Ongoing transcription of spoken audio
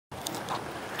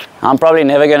I'm probably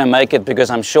never going to make it because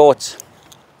I'm short.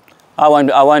 I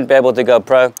won't be able to go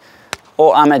pro.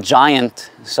 Or I'm a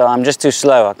giant, so I'm just too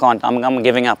slow. I can't, I'm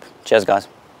giving up. Cheers, guys.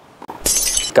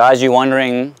 Guys, you're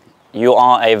wondering, you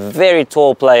are a very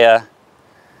tall player.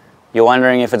 You're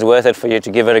wondering if it's worth it for you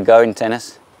to give it a go in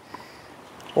tennis.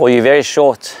 Or you're very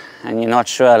short and you're not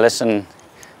sure. Listen, it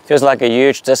feels like a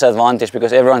huge disadvantage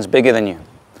because everyone's bigger than you.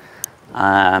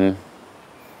 I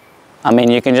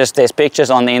mean, you can just, there's pictures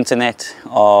on the internet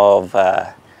of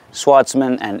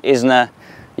Schwartzman and Isner.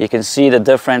 You can see the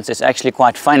difference. It's actually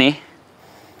quite funny,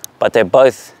 but they're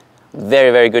both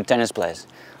very, very good tennis players.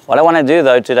 What I want to do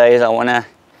though today is I want to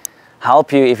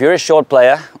help you, if you're a short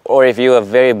player or if you're a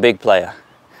very big player,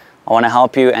 I want to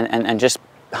help you and just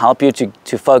help you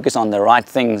to focus on the right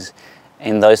things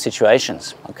in those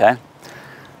situations, okay?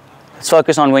 Let's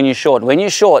focus on when you're short. When you're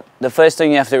short, the first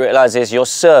thing you have to realize is your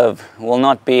serve will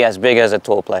not be as big as a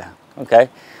tall player, okay?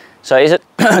 So is it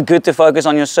good to focus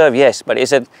on your serve? Yes, but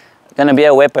is it going to be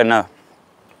a weapon? No.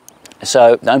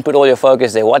 So don't put all your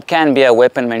focus there. What can be a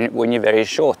weapon when you're very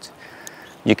short?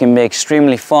 You can be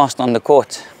extremely fast on the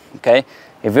court, okay?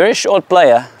 If you're a short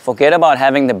player, forget about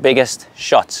having the biggest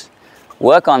shots.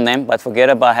 Work on them, but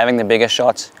forget about having the biggest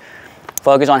shots.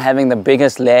 Focus on having the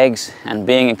biggest legs and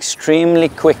being extremely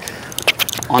quick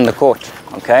on the court,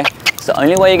 okay? So the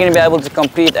only way you're going to be able to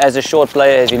compete as a short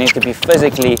player is you need to be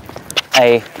physically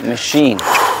a machine,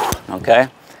 okay?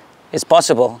 It's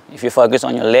possible if you focus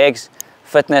on your legs,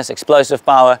 fitness, explosive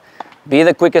power. Be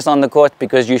the quickest on the court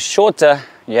because you're shorter,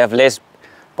 you have less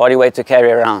body weight to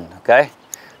carry around, okay?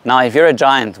 Now, if you're a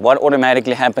giant, what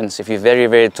automatically happens if you're very,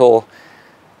 very tall?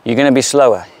 You're going to be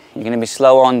slower. You're going to be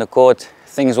slower on the court.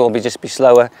 Things will just be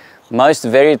slower. Most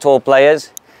very tall players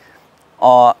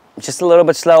are just a little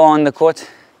bit slower on the court.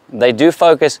 They do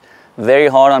focus very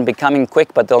hard on becoming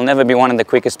quick, but they'll never be one of the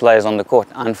quickest players on the court,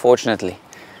 unfortunately.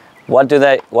 What do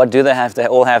they have? They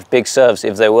all have big serves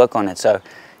if they work on it. So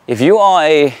if you are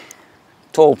a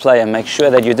tall player, make sure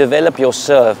that you develop your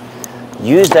serve.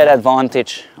 Use that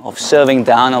advantage of serving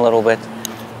down a little bit.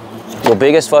 Your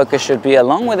biggest focus should be,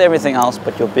 along with everything else,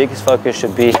 but your biggest focus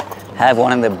should be have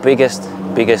one of the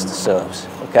biggest serves,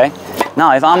 okay?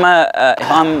 Now, if I'm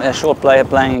a short player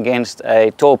playing against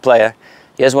a tall player,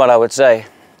 here's what I would say.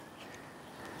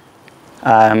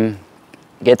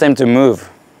 Get them to move.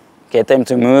 Get them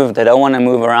to move. They don't want to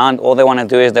move around. All they want to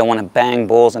do is they want to bang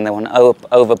balls and they want to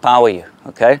overpower you,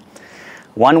 okay?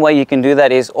 One way you can do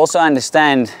that is also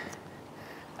understand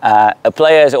a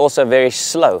player is also very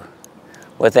slow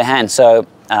with their hands. So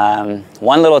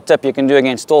one little tip you can do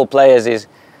against tall players is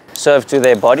serve to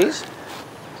their bodies.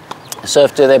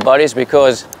 Serve to their bodies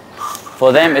because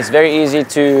for them it's very easy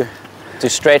to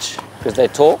stretch because they're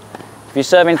tall. If you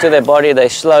serve into their body, they're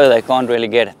slow, they can't really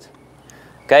get it.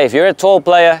 Okay, if you're a tall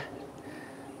player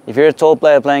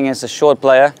playing against a short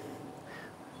player,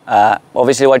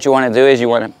 obviously what you want to do is you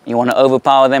want to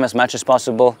overpower them as much as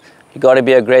possible. You got to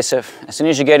be aggressive. As soon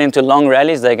as you get into long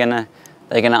rallies, they're gonna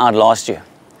outlast you.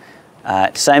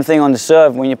 Same thing on the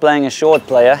serve. When you're playing a short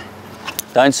player,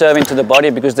 don't serve into the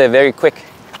body because they're very quick.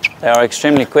 They are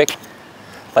extremely quick,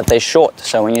 but they're short.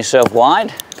 So when you serve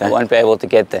wide, they won't be able to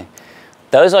get there.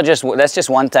 That's just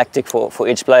one tactic for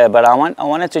each player. But I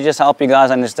wanted to just help you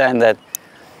guys understand that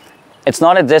it's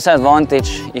not a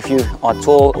disadvantage if you are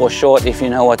tall or short if you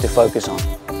know what to focus on.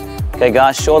 Okay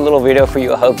guys, short little video for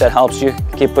you. I hope that helps you.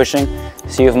 Keep pushing.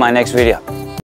 See you for my next video.